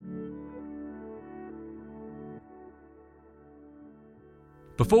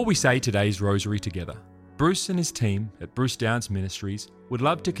Before we say today's Rosary together, Bruce and his team at Bruce Downs Ministries would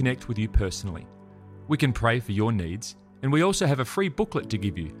love to connect with you personally. We can pray for your needs, and we also have a free booklet to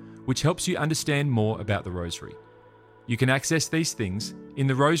give you, which helps you understand more about the Rosary. You can access these things in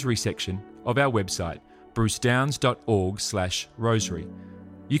the Rosary section of our website, brucedowns.org/rosary.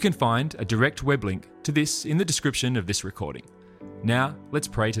 You can find a direct web link to this in the description of this recording. Now, let's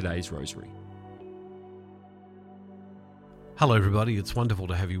pray today's Rosary. Hello everybody, it's wonderful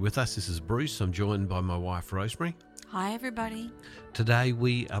to have you with us. This is Bruce. I'm joined by my wife Rosemary. Hi everybody. Today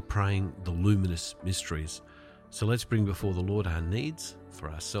we are praying the Luminous mysteries. So let's bring before the Lord our needs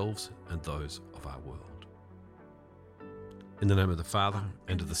for ourselves and those of our world. In the name of the Father,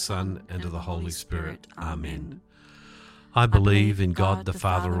 and of the Son, and of the Holy Spirit. Amen. I believe in God the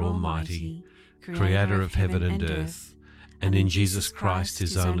Father Almighty, creator of heaven and earth, and in Jesus Christ,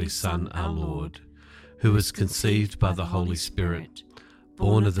 his only Son, our Lord, who was conceived by the Holy Spirit,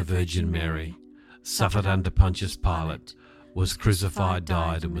 born of the Virgin Mary, suffered under Pontius Pilate, was crucified,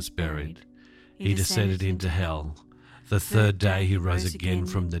 died, and was buried. He descended into hell. The third day he rose again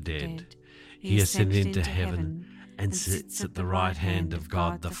from the dead. He ascended into heaven and sits at the right hand of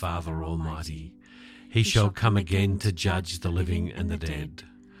God the Father Almighty. He shall come again to judge the living and the dead.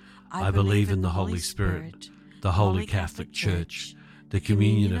 I believe in the Holy Spirit, the Holy Catholic Church, the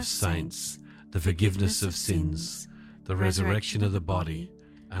communion of saints, the forgiveness of sins, the resurrection of the body,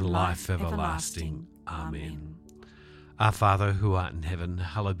 and life everlasting. Amen. Our Father, who art in heaven,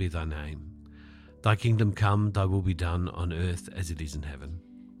 hallowed be thy name. Thy kingdom come, thy will be done on earth as it is in heaven.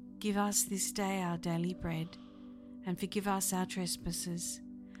 Give us this day our daily bread, and forgive us our trespasses,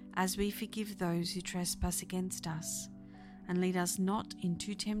 as we forgive those who trespass against us. And lead us not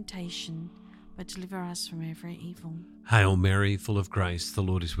into temptation, but deliver us from every evil. Hail Mary, full of grace, the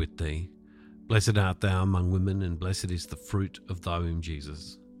Lord is with thee. Blessed art thou among women, and blessed is the fruit of thy womb,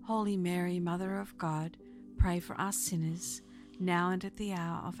 Jesus. Holy Mary, Mother of God, pray for us sinners, now and at the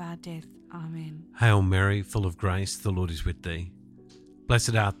hour of our death. Amen. Hail Mary, full of grace, the Lord is with thee.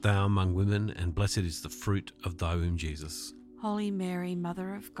 Blessed art thou among women, and blessed is the fruit of thy womb, Jesus. Holy Mary,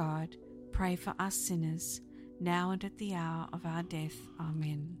 Mother of God, pray for us sinners, now and at the hour of our death.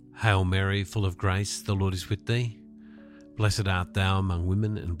 Amen. Hail Mary, full of grace, the Lord is with thee. Blessed art thou among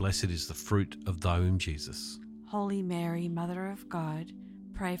women, and blessed is the fruit of thy womb, Jesus. Holy Mary, Mother of God,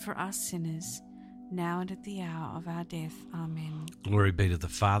 pray for us sinners, now and at the hour of our death. Amen. Glory be to the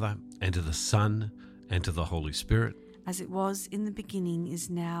Father, and to the Son, and to the Holy Spirit. As it was in the beginning, is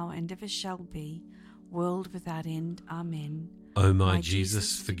now, and ever shall be, world without end. Amen. O my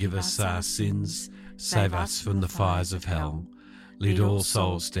Jesus, forgive us our sins, save us from the fires of hell. Lead all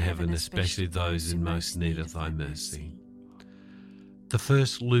souls to heaven, especially those in most need of thy mercy. The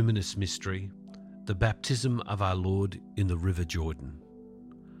first luminous mystery, the baptism of our Lord in the river Jordan.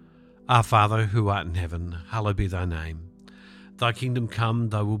 Our Father, who art in heaven, hallowed be thy name. Thy kingdom come,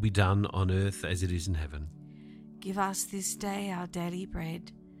 thy will be done on earth as it is in heaven. Give us this day our daily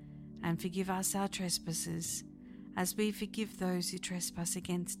bread, and forgive us our trespasses, as we forgive those who trespass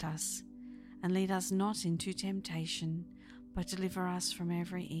against us. And lead us not into temptation, but deliver us from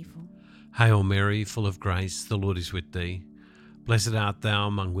every evil. Hail Mary, full of grace, the Lord is with thee. Blessed art thou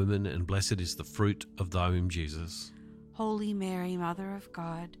among women, and blessed is the fruit of thy womb, Jesus. Holy Mary, Mother of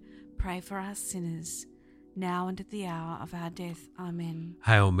God, pray for us sinners, now and at the hour of our death. Amen.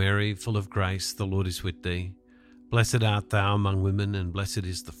 Hail Mary, full of grace, the Lord is with thee. Blessed art thou among women, and blessed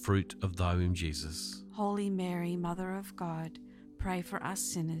is the fruit of thy womb, Jesus. Holy Mary, Mother of God, pray for us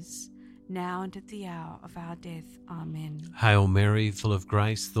sinners, now and at the hour of our death. Amen. Hail Mary, full of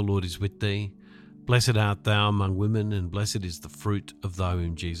grace, the Lord is with thee. Blessed art thou among women, and blessed is the fruit of thy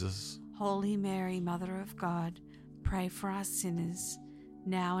womb, Jesus. Holy Mary, Mother of God, pray for us sinners,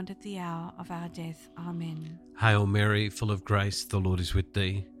 now and at the hour of our death. Amen. Hail Mary, full of grace, the Lord is with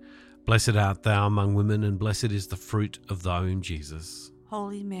thee. Blessed art thou among women, and blessed is the fruit of thy womb, Jesus.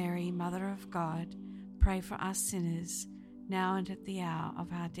 Holy Mary, Mother of God, pray for us sinners, now and at the hour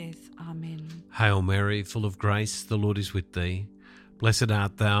of our death. Amen. Hail Mary, full of grace, the Lord is with thee. Blessed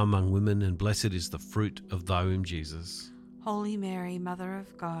art thou among women, and blessed is the fruit of thy womb, Jesus. Holy Mary, Mother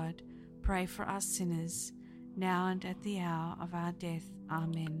of God, pray for us sinners, now and at the hour of our death.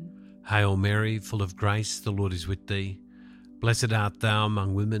 Amen. Hail Mary, full of grace, the Lord is with thee. Blessed art thou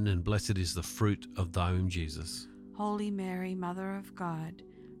among women, and blessed is the fruit of thy womb, Jesus. Holy Mary, Mother of God,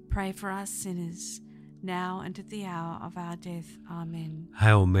 pray for us sinners, now and at the hour of our death. Amen.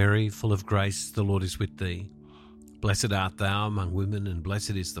 Hail Mary, full of grace, the Lord is with thee. Blessed art thou among women, and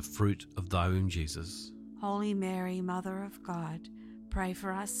blessed is the fruit of thy womb, Jesus. Holy Mary, Mother of God, pray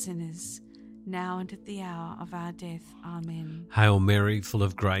for us sinners, now and at the hour of our death. Amen. Hail Mary, full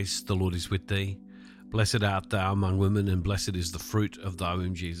of grace, the Lord is with thee. Blessed art thou among women, and blessed is the fruit of thy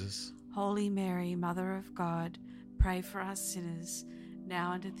womb, Jesus. Holy Mary, Mother of God, pray for us sinners,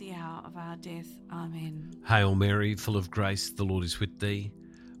 now and at the hour of our death. Amen. Hail Mary, full of grace, the Lord is with thee.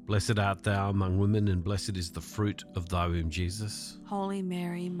 Blessed art thou among women, and blessed is the fruit of thy womb, Jesus. Holy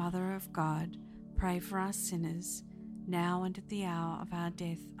Mary, Mother of God, pray for us sinners, now and at the hour of our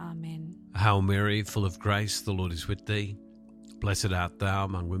death. Amen. Hail Mary, full of grace, the Lord is with thee. Blessed art thou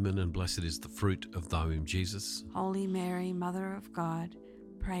among women, and blessed is the fruit of thy womb, Jesus. Holy Mary, Mother of God,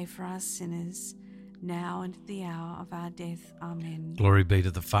 pray for us sinners, now and at the hour of our death. Amen. Glory be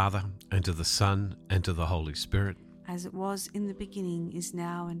to the Father, and to the Son, and to the Holy Spirit. As it was in the beginning, is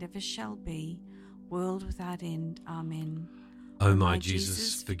now, and ever shall be, world without end. Amen. O my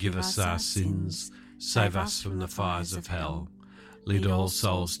Jesus, forgive us our sins, save us from the fires of hell. Lead all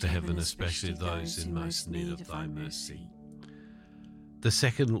souls to heaven, especially those in most need of thy mercy. The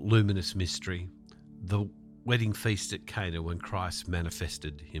second luminous mystery, the wedding feast at Cana when Christ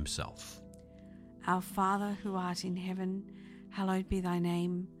manifested himself. Our Father, who art in heaven, hallowed be thy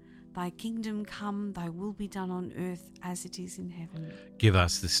name. Thy kingdom come, thy will be done on earth as it is in heaven. Give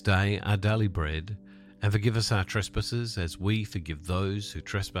us this day our daily bread, and forgive us our trespasses as we forgive those who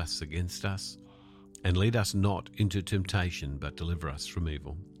trespass against us. And lead us not into temptation, but deliver us from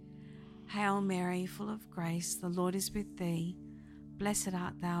evil. Hail Mary, full of grace, the Lord is with thee. Blessed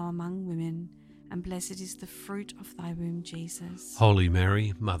art thou among women, and blessed is the fruit of thy womb, Jesus. Holy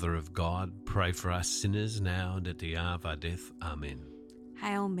Mary, Mother of God, pray for us sinners now and at the hour of our death. Amen.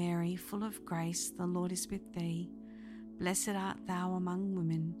 Hail Mary, full of grace, the Lord is with thee. Blessed art thou among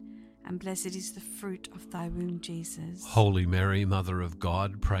women, and blessed is the fruit of thy womb, Jesus. Holy Mary, Mother of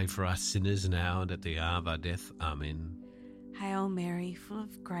God, pray for us sinners now and at the hour of our death. Amen. Hail Mary, full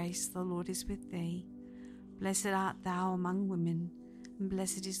of grace, the Lord is with thee. Blessed art thou among women, and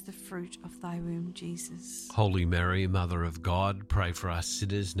blessed is the fruit of thy womb, Jesus. Holy Mary, Mother of God, pray for us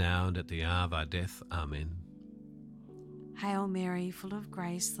sinners now and at the hour of our death. Amen. Hail Mary, full of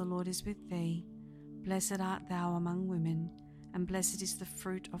grace, the Lord is with thee. Blessed art thou among women, and blessed is the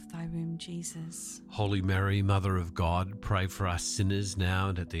fruit of thy womb, Jesus. Holy Mary, Mother of God, pray for us sinners now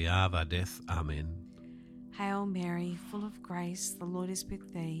and at the hour of our death. Amen. Hail Mary, full of grace, the Lord is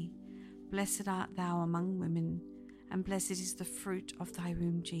with thee. Blessed art thou among women, and blessed is the fruit of thy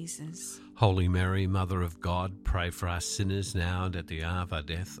womb, Jesus. Holy Mary, Mother of God, pray for us sinners now and at the hour of our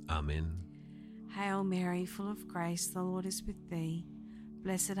death. Amen. Hail Mary, full of grace, the Lord is with thee.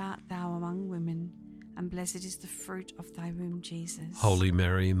 Blessed art thou among women, and blessed is the fruit of thy womb, Jesus. Holy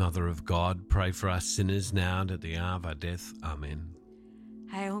Mary, Mother of God, pray for us sinners now and at the hour of our death. Amen.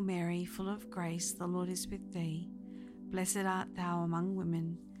 Hail Mary, full of grace, the Lord is with thee. Blessed art thou among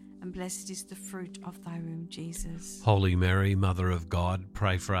women, and blessed is the fruit of thy womb, Jesus. Holy Mary, Mother of God,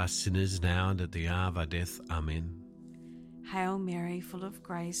 pray for us sinners now and at the hour of our death. Amen. Hail Mary, full of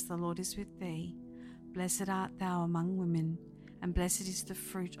grace, the Lord is with thee. Blessed art thou among women, and blessed is the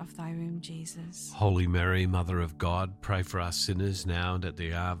fruit of thy womb, Jesus. Holy Mary, Mother of God, pray for us sinners now and at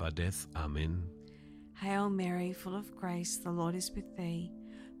the hour of our death. Amen. Hail Mary, full of grace, the Lord is with thee.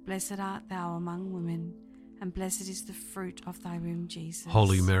 Blessed art thou among women, and blessed is the fruit of thy womb, Jesus.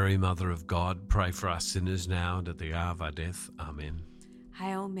 Holy Mary, Mother of God, pray for us sinners now and at the hour of our death. Amen.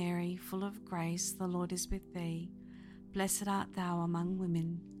 Hail Mary, full of grace, the Lord is with thee. Blessed art thou among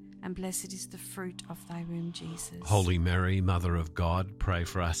women, and blessed is the fruit of thy womb, Jesus. Holy Mary, Mother of God, pray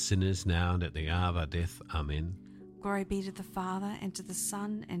for us sinners now and at the hour of our death. Amen. Glory be to the Father, and to the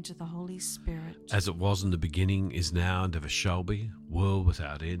Son, and to the Holy Spirit. As it was in the beginning, is now, and ever shall be, world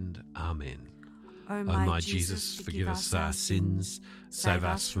without end. Amen. O my Jesus, forgive us our sins, save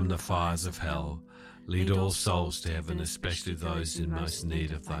us from the fires of hell. Lead all souls to heaven, especially those in most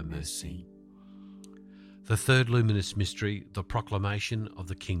need of thy mercy. The third luminous mystery, the proclamation of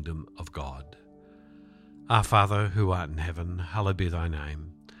the kingdom of God. Our Father, who art in heaven, hallowed be thy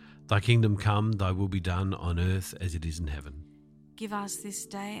name. Thy kingdom come, thy will be done on earth as it is in heaven. Give us this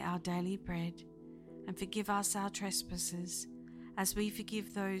day our daily bread, and forgive us our trespasses, as we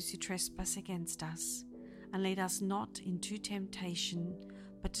forgive those who trespass against us. And lead us not into temptation,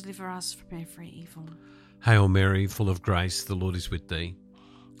 but deliver us from every evil. Hail Mary, full of grace, the Lord is with thee.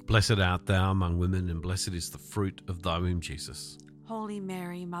 Blessed art thou among women, and blessed is the fruit of thy womb, Jesus. Holy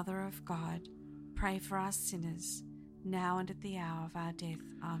Mary, Mother of God, pray for us sinners, now and at the hour of our death.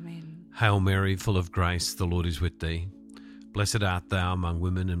 Amen. Hail Mary, full of grace, the Lord is with thee. Blessed art thou among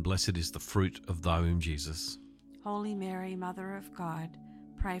women, and blessed is the fruit of thy womb, Jesus. Holy Mary, Mother of God,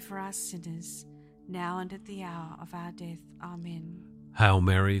 pray for us sinners, now and at the hour of our death. Amen. Hail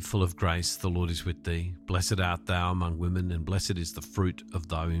Mary, full of grace, the Lord is with thee. Blessed art thou among women, and blessed is the fruit of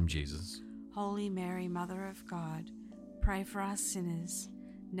thy womb, Jesus. Holy Mary, Mother of God, pray for us sinners,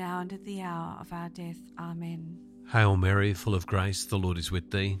 now and at the hour of our death. Amen. Hail Mary, full of grace, the Lord is with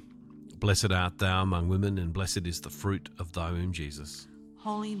thee. Blessed art thou among women, and blessed is the fruit of thy womb, Jesus.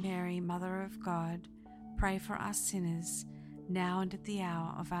 Holy Mary, Mother of God, pray for us sinners, now and at the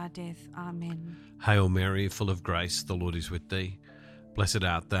hour of our death. Amen. Hail Mary, full of grace, the Lord is with thee. Blessed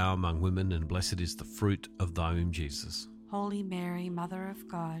art thou among women, and blessed is the fruit of thy womb, Jesus. Holy Mary, Mother of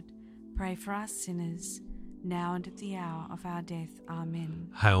God, pray for us sinners, now and at the hour of our death. Amen.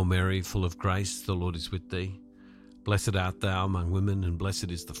 Hail Mary, full of grace, the Lord is with thee. Blessed art thou among women, and blessed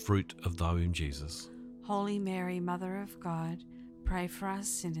is the fruit of thy womb, Jesus. Holy Mary, Mother of God, pray for us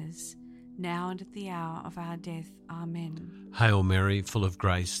sinners, now and at the hour of our death. Amen. Hail Mary, full of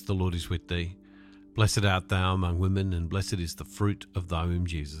grace, the Lord is with thee. Blessed art thou among women, and blessed is the fruit of thy womb,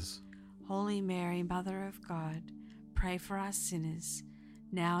 Jesus. Holy Mary, Mother of God, pray for us sinners,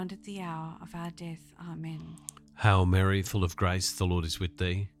 now and at the hour of our death. Amen. Hail Mary, full of grace, the Lord is with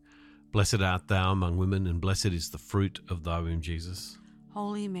thee. Blessed art thou among women, and blessed is the fruit of thy womb, Jesus.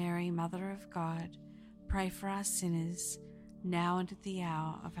 Holy Mary, Mother of God, pray for us sinners, now and at the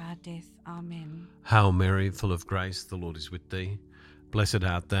hour of our death. Amen. Hail Mary, full of grace, the Lord is with thee. Blessed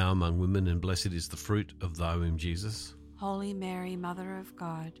art thou among women, and blessed is the fruit of thy womb, Jesus. Holy Mary, Mother of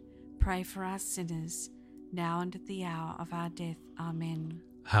God, pray for us sinners, now and at the hour of our death. Amen.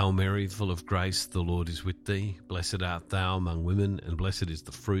 Hail Mary, full of grace, the Lord is with thee. Blessed art thou among women, and blessed is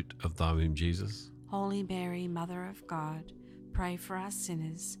the fruit of thy womb, Jesus. Holy Mary, Mother of God, pray for us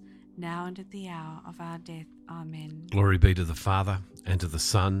sinners, now and at the hour of our death. Amen. Glory be to the Father, and to the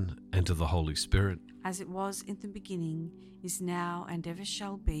Son, and to the Holy Spirit. As it was in the beginning, is now, and ever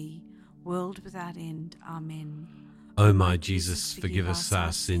shall be, world without end. Amen. O my Jesus, forgive us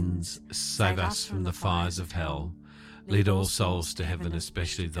our sins, save us from the fires of hell. Lead all souls to heaven,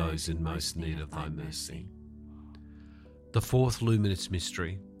 especially those in most need of thy mercy. The fourth luminous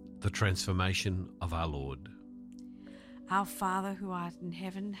mystery, the transformation of our Lord. Our Father who art in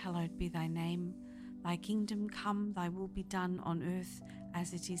heaven, hallowed be thy name. Thy kingdom come, thy will be done on earth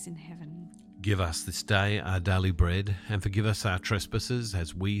as it is in heaven. Give us this day our daily bread, and forgive us our trespasses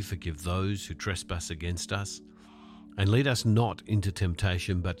as we forgive those who trespass against us. And lead us not into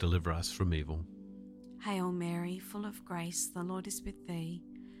temptation, but deliver us from evil. Hail Mary, full of grace, the Lord is with thee.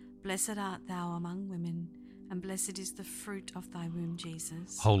 Blessed art thou among women, and blessed is the fruit of thy womb,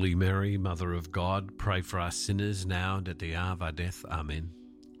 Jesus. Holy Mary, Mother of God, pray for us sinners now and at the hour of our death. Amen.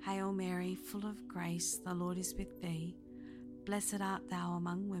 Hail Mary, full of grace, the Lord is with thee. Blessed art thou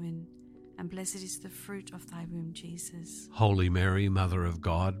among women, and blessed is the fruit of thy womb, Jesus. Holy Mary, Mother of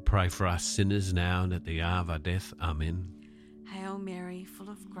God, pray for us sinners now and at the hour of our death. Amen. Hail Mary, full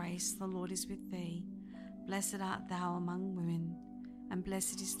of grace, the Lord is with thee. Blessed art thou among women, and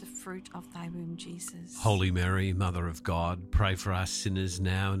blessed is the fruit of thy womb, Jesus. Holy Mary, Mother of God, pray for us sinners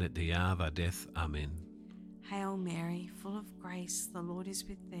now and at the hour of our death. Amen. Hail Mary, full of grace, the Lord is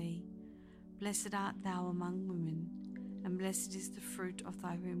with thee. Blessed art thou among women, and blessed is the fruit of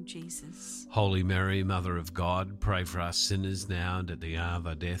thy womb, Jesus. Holy Mary, Mother of God, pray for us sinners now and at the hour of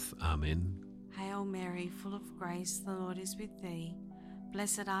our death. Amen. Hail Mary, full of grace, the Lord is with thee.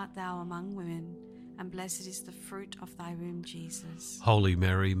 Blessed art thou among women, and blessed is the fruit of thy womb, Jesus. Holy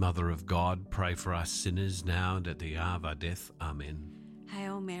Mary, Mother of God, pray for us sinners now and at the hour of our death. Amen.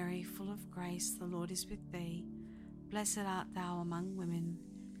 Hail Mary, full of grace, the Lord is with thee. Blessed art thou among women,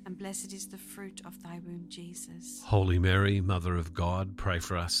 and blessed is the fruit of thy womb, Jesus. Holy Mary, Mother of God, pray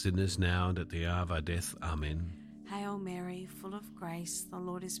for us sinners now and at the hour of our death. Amen. Hail Mary, full of grace, the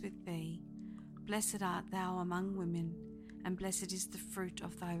Lord is with thee. Blessed art thou among women, and blessed is the fruit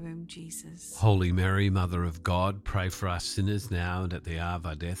of thy womb, Jesus. Holy Mary, Mother of God, pray for us sinners now and at the hour of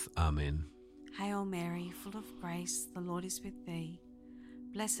our death. Amen. Hail Mary, full of grace, the Lord is with thee.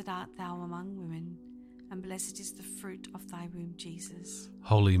 Blessed art thou among women, and blessed is the fruit of thy womb, Jesus.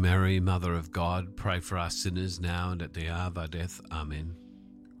 Holy Mary, Mother of God, pray for us sinners now and at the hour of our death. Amen.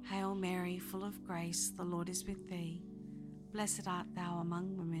 Hail Mary, full of grace, the Lord is with thee. Blessed art thou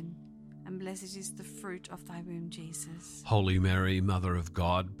among women, and blessed is the fruit of thy womb, Jesus. Holy Mary, Mother of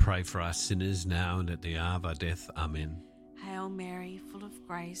God, pray for us sinners now and at the hour of our death. Amen. Hail Mary, full of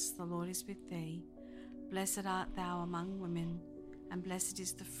grace, the Lord is with thee. Blessed art thou among women, and blessed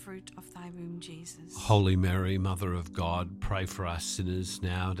is the fruit of thy womb, Jesus. Holy Mary, Mother of God, pray for us sinners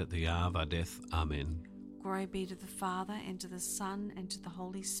now and at the hour of our death. Amen. Glory be to the Father, and to the Son, and to the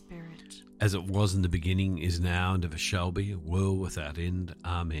Holy Spirit. As it was in the beginning, is now, and ever shall be, world without end.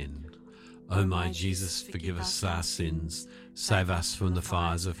 Amen. O my Jesus, forgive us our sins, save us from the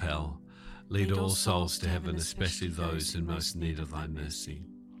fires of hell. Lead all souls to heaven, especially those in most need of thy mercy.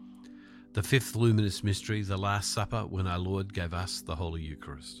 The fifth luminous mystery, the Last Supper, when our Lord gave us the Holy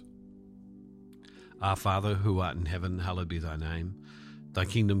Eucharist. Our Father, who art in heaven, hallowed be thy name. Thy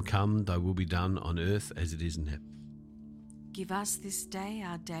kingdom come, thy will be done on earth as it is in heaven. Give us this day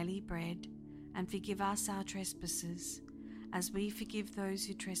our daily bread, and forgive us our trespasses, as we forgive those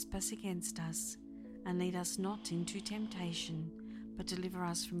who trespass against us. And lead us not into temptation, but deliver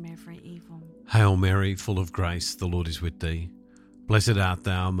us from every evil. Hail Mary, full of grace, the Lord is with thee. Blessed art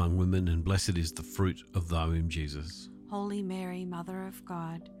thou among women, and blessed is the fruit of thy womb, Jesus. Holy Mary, Mother of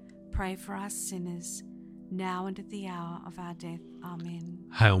God, pray for us sinners, now and at the hour of our death. Amen.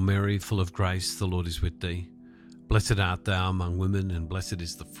 Hail Mary, full of grace, the Lord is with thee. Blessed art thou among women, and blessed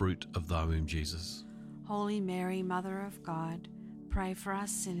is the fruit of thy womb, Jesus. Holy Mary, Mother of God, pray for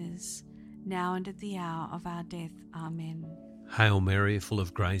us sinners, now and at the hour of our death. Amen. Hail Mary, full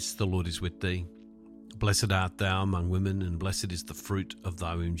of grace, the Lord is with thee. Blessed art thou among women, and blessed is the fruit of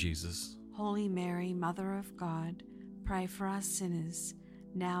thy womb, Jesus. Holy Mary, Mother of God, pray for us sinners,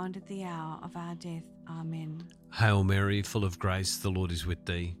 now and at the hour of our death. Amen. Hail Mary, full of grace, the Lord is with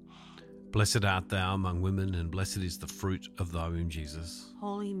thee. Blessed art thou among women, and blessed is the fruit of thy womb, Jesus.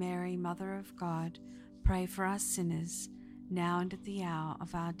 Holy Mary, Mother of God, pray for us sinners, now and at the hour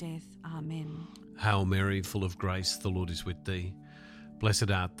of our death. Amen. Hail Mary, full of grace, the Lord is with thee.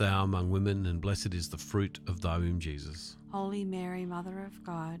 Blessed art thou among women, and blessed is the fruit of thy womb, Jesus. Holy Mary, Mother of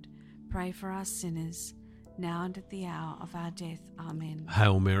God, pray for us sinners, now and at the hour of our death. Amen.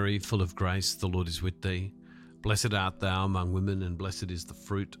 Hail Mary, full of grace, the Lord is with thee. Blessed art thou among women, and blessed is the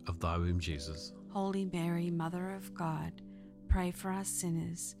fruit of thy womb, Jesus. Holy Mary, Mother of God, pray for us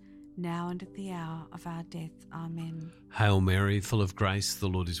sinners, now and at the hour of our death. Amen. Hail Mary, full of grace, the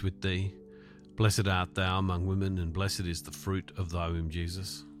Lord is with thee. Blessed art thou among women, and blessed is the fruit of thy womb,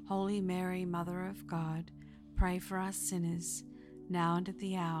 Jesus. Holy Mary, Mother of God, pray for us sinners, now and at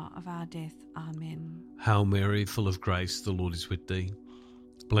the hour of our death. Amen. Hail Mary, full of grace, the Lord is with thee.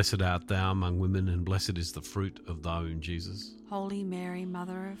 Blessed art thou among women, and blessed is the fruit of thy womb, Jesus. Holy Mary,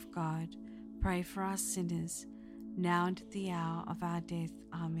 Mother of God, pray for us sinners, now and at the hour of our death.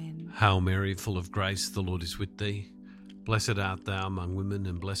 Amen. Hail Mary, full of grace, the Lord is with thee. Blessed art thou among women,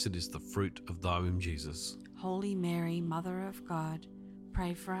 and blessed is the fruit of thy womb, Jesus. Holy Mary, Mother of God,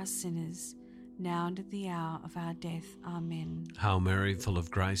 pray for us sinners, now and at the hour of our death. Amen. Hail Mary, full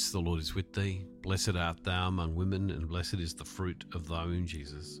of grace, the Lord is with thee. Blessed art thou among women, and blessed is the fruit of thy womb,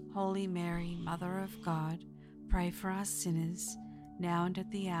 Jesus. Holy Mary, Mother of God, pray for us sinners, now and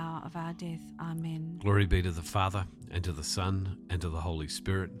at the hour of our death. Amen. Glory be to the Father, and to the Son, and to the Holy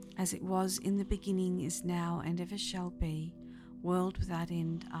Spirit. As it was in the beginning, is now, and ever shall be, world without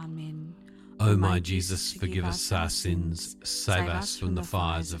end. Amen. O my Jesus, forgive us our sins, save us from the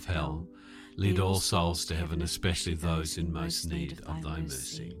fires of hell. Lead all souls to heaven, especially those in most need of thy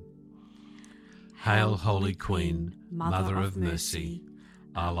mercy. Hail, Holy Queen, Mother of Mercy,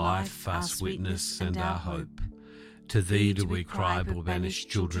 our life, our sweetness, and our hope. To thee do we cry, poor banished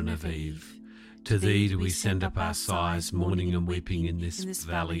children of Eve. To thee do we send up our sighs, mourning and weeping in this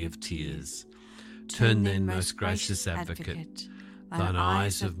valley of tears. Turn then, most gracious Advocate, thine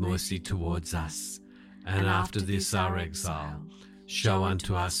eyes of mercy towards us, and after this our exile, show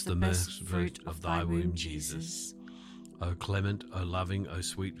unto us the merciful fruit of thy womb, Jesus. O clement, O loving, O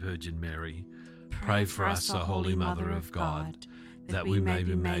sweet Virgin Mary, pray for us, O Holy Mother of God, that we may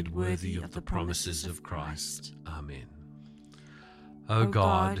be made worthy of the promises of Christ. Amen. O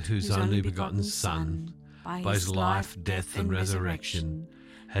God, whose only begotten Son, by his life, death, and resurrection,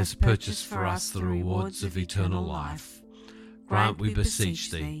 has purchased for us the rewards of eternal life, grant, we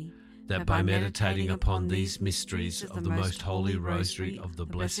beseech thee, that by meditating upon these mysteries of the most holy Rosary of the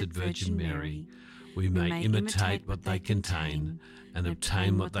Blessed Virgin Mary, we may imitate what they contain and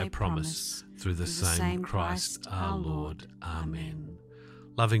obtain what they promise, through the same Christ our Lord. Amen.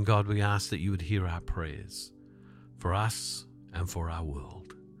 Loving God, we ask that you would hear our prayers for us and for our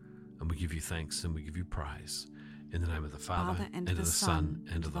world. And we give you thanks and we give you praise. In the name of the Father, and of the Son,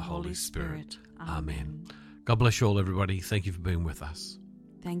 and of the Holy Spirit. Amen. God bless you all, everybody. Thank you for being with us.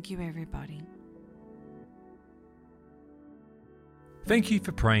 Thank you, everybody. Thank you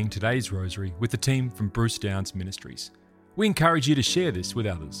for praying today's Rosary with the team from Bruce Downs Ministries. We encourage you to share this with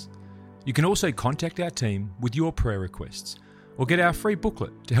others. You can also contact our team with your prayer requests or get our free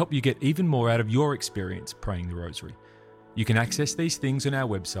booklet to help you get even more out of your experience praying the Rosary. You can access these things on our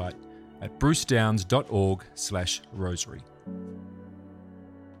website at brucedowns.org/rosary.